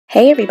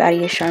Hey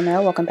everybody, it's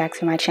Charmel. Welcome back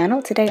to my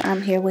channel. Today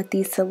I'm here with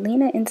the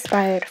Selena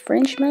inspired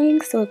fringe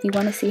bangs. So if you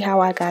want to see how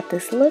I got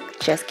this look,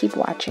 just keep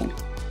watching.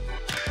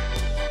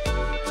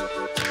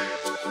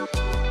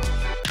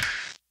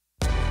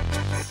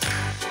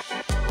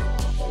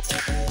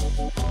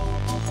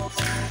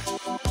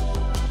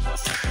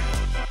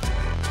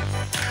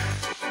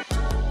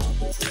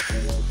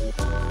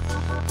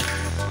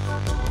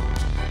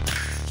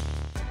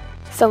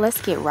 So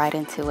let's get right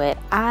into it.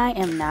 I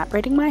am not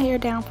braiding my hair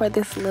down for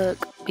this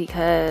look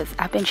because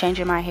I've been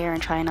changing my hair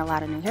and trying a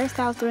lot of new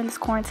hairstyles during this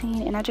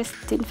quarantine, and I just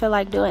didn't feel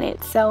like doing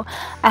it. So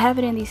I have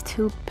it in these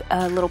two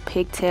little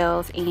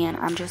pigtails, and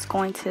I'm just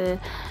going to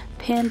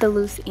pin the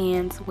loose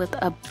ends with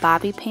a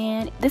bobby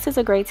pin. This is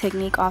a great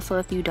technique also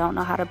if you don't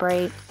know how to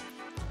braid.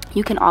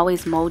 You can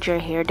always mold your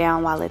hair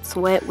down while it's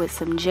wet with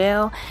some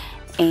gel,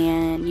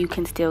 and you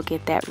can still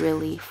get that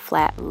really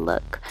flat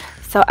look.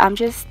 So I'm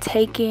just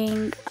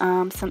taking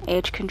some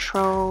edge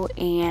control,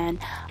 and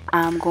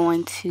I'm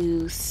going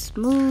to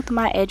smooth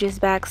my edges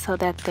back so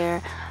that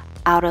they're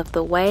out of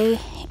the way,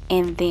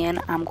 and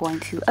then I'm going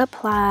to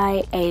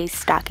apply a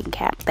stocking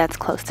cap that's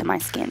close to my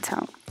skin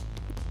tone.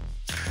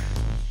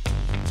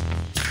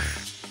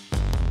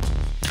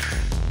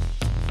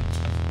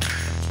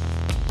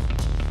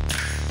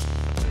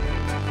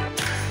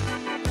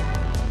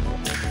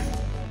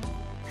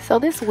 So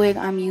this wig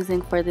I'm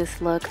using for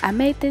this look, I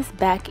made this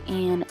back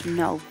in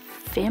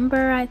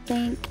November, I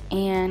think,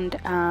 and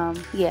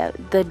yeah,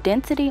 the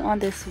density on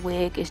this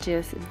wig is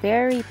just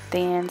very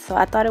thin, so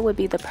I thought it would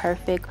be the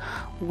perfect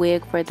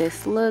wig for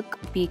this look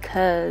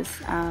because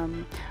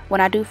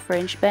when I do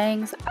fringe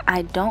bangs,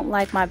 I don't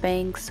like my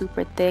bangs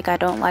super thick. I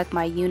don't like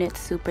my units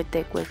super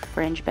thick with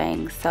fringe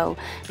bangs, so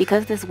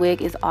because this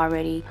wig is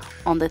already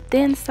on the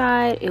thin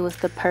side, it was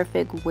the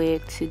perfect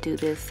wig to do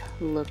this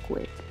look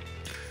with.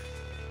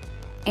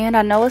 And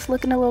I know it's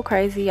looking a little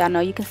crazy. I know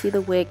you can see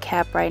the wig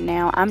cap right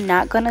now. I'm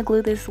not going to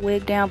glue this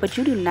wig down, but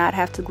you do not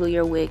have to glue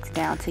your wigs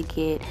down to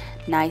get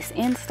nice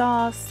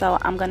installs. So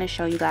I'm going to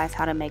show you guys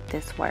how to make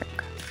this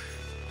work.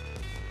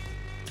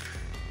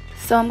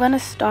 So I'm going to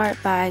start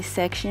by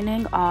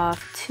sectioning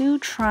off two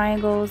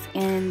triangles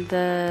in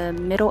the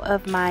middle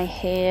of my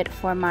head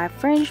for my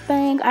fringe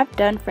bang. I've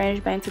done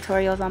fringe bang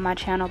tutorials on my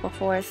channel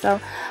before,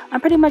 so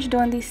I'm pretty much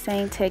doing the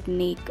same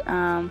technique.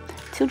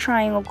 Two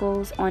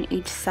triangles on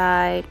each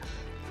side.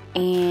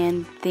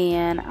 And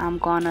then I'm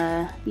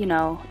gonna,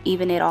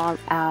 even it all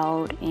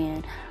out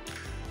and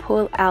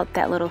pull out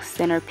that little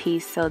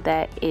centerpiece so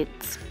that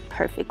it's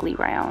perfectly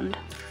round.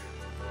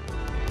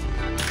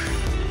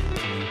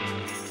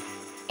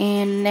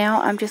 And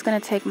now I'm just gonna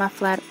take my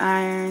flat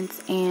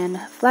irons and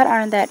flat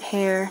iron that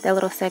hair, that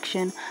little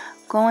section,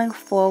 going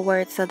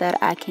forward so that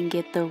I can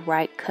get the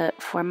right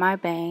cut for my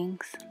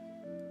bangs.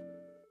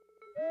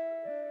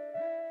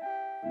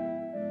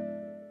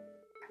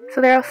 So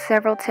there are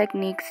several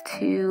techniques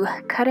to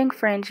cutting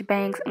fringe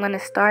bangs. I'm going to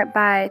start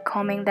by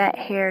combing that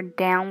hair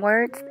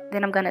downwards.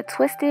 Then I'm going to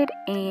twist it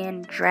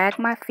and drag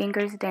my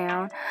fingers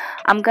down.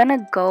 I'm going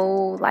to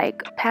go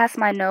like past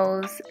my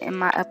nose and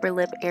my upper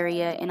lip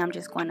area, and I'm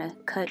just going to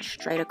cut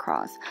straight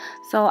across.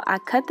 So I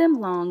cut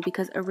them long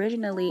because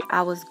originally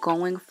I was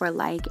going for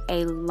like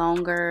a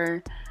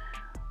longer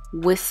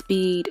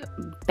wispied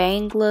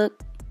bang look,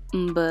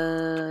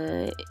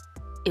 but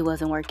it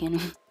wasn't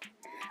working.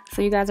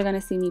 So you guys are going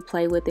to see me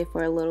play with it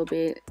for a little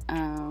bit.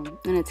 I'm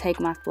going to take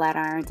my flat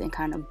irons and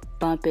kind of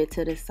bump it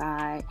to the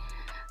side.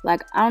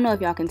 Like, I don't know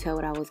if y'all can tell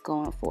what I was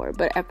going for,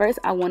 but at first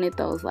I wanted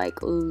those like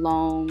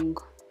long,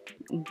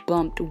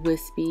 bumped,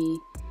 wispy,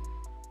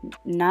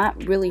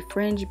 not really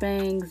fringe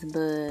bangs,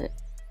 but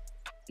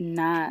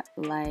not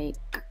like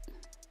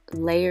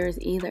layers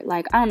either.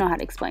 Like, I don't know how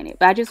to explain it,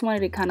 but I just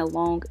wanted it kind of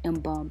long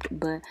and bumped,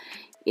 but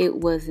it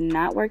was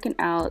not working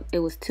out. It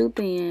was too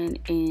thin,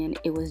 and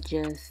it was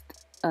just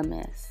a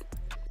mess.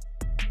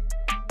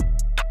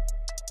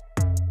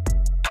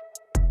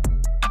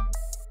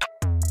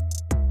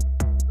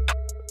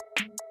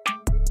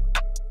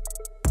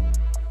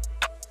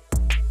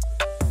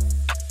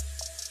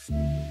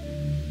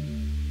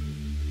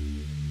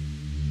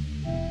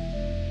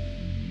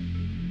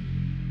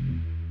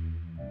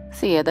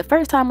 So yeah, the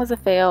first time was a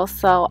fail,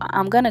 so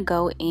I'm gonna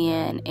go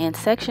in and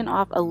section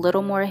off a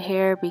little more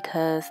hair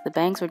because the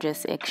bangs were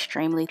just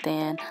extremely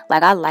thin.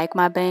 Like, I like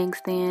my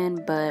bangs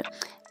thin, but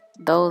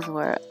those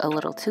were a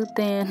little too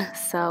thin,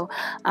 so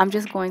I'm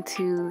just going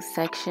to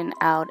section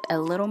out a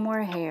little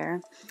more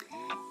hair.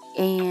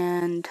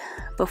 And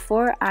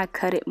before I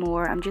cut it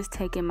more, I'm just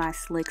taking my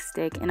slick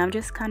stick and I'm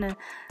just kind of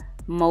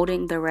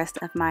molding the rest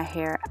of my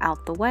hair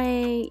out the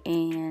way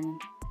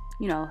and,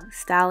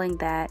 styling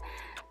that,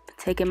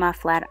 taking my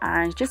flat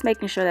irons, just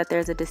making sure that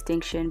there's a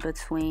distinction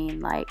between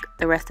like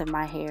the rest of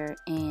my hair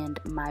and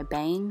my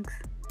bangs.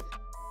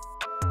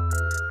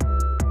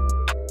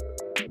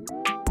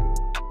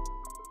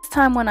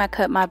 Time when I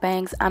cut my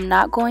bangs, I'm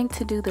not going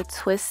to do the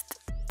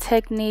twist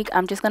technique.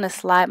 I'm just going to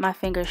slide my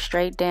fingers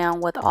straight down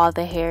with all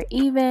the hair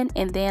even,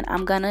 and then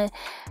I'm going to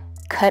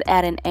cut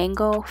at an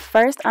angle.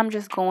 First, I'm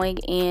just going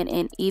in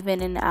and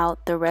evening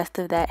out the rest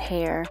of that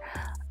hair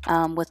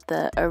with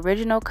the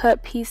original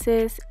cut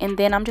pieces, and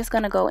then I'm just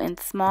going to go in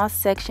small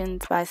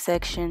sections by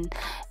section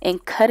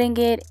and cutting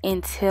it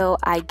until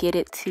I get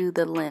it to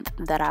the length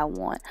that I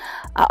want.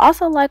 I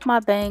also like my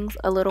bangs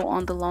a little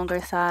on the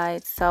longer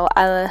side, so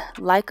I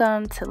like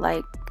them to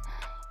like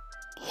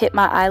hit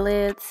my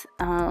eyelids.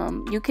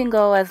 You can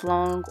go as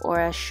long or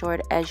as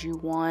short as you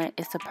want.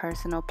 It's a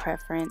personal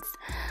preference.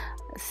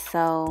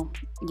 So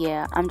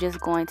yeah, I'm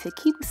just going to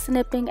keep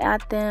snipping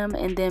at them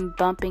and then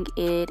bumping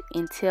it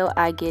until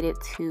I get it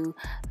to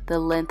the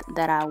length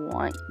that I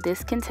want.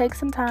 This can take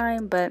some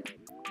time, but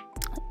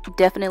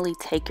definitely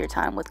take your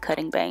time with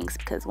cutting bangs,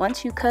 because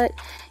once you cut,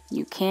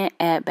 you can't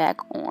add back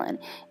on.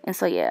 And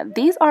so yeah,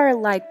 these are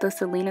like the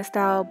Selena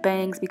style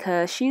bangs,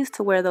 because she used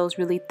to wear those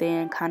really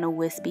thin kind of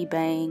wispy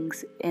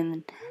bangs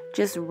and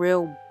just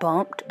real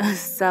bumped.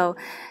 So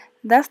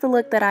that's the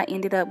look that I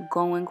ended up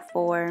going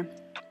for.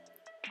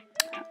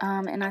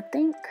 And I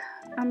think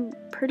I'm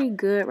pretty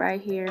good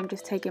right here. I'm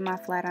just taking my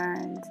flat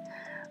irons,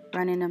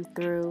 running them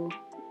through,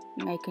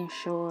 making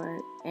sure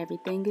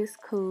everything is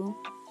cool.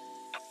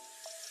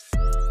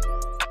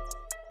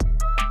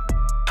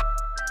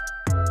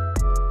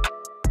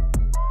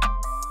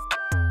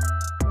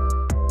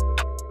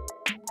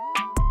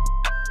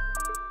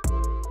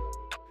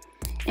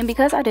 And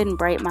because I didn't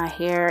braid my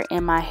hair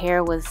and my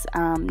hair was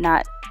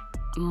not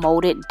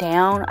molded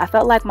down, I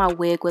felt like my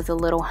wig was a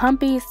little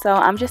humpy, so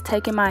I'm just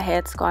taking my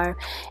headscarf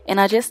and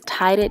I just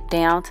tied it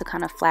down to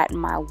kind of flatten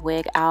my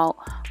wig out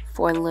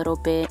for a little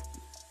bit.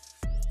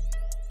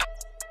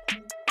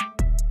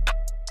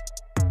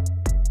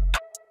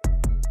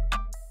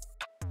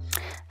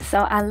 So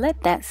I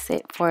let that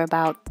sit for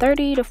about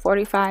 30 to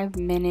 45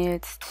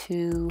 minutes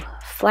to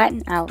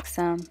flatten out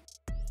some.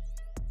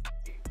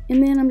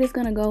 And then I'm just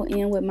going to go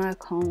in with my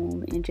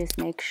comb and just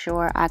make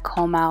sure I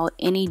comb out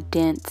any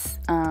dents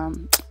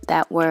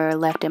that were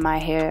left in my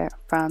hair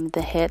from the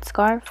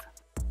headscarf.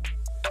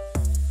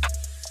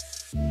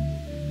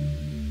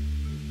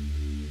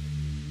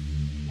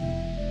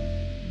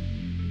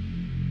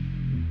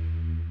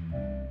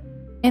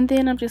 And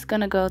then I'm just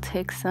going to go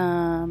take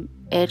some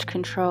edge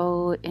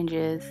control and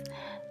just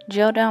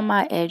gel down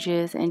my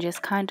edges and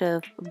just kind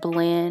of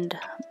blend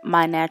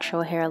my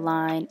natural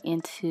hairline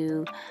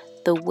into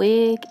the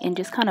wig and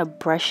just kind of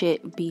brush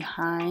it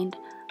behind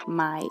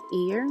my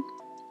ear.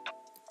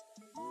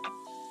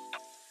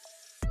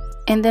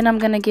 And then I'm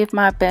gonna give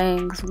my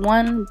bangs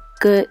one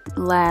good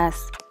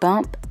last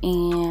bump,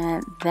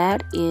 and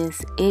that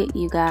is it,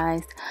 you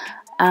guys.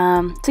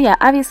 So yeah,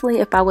 obviously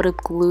if I would have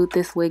glued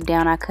this wig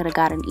down, I could have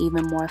got an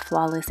even more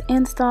flawless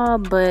install,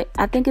 but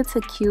I think it's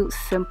a cute,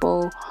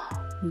 simple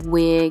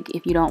wig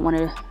if you don't want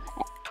to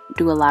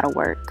do a lot of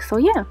work. So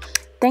yeah,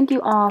 thank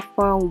you all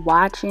for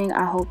watching.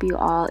 I hope you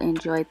all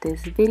enjoyed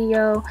this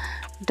video.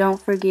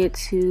 Don't forget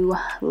to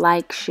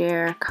like,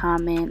 share,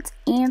 comment,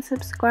 and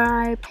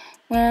subscribe,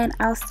 and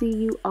I'll see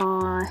you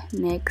all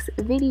next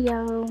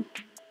video.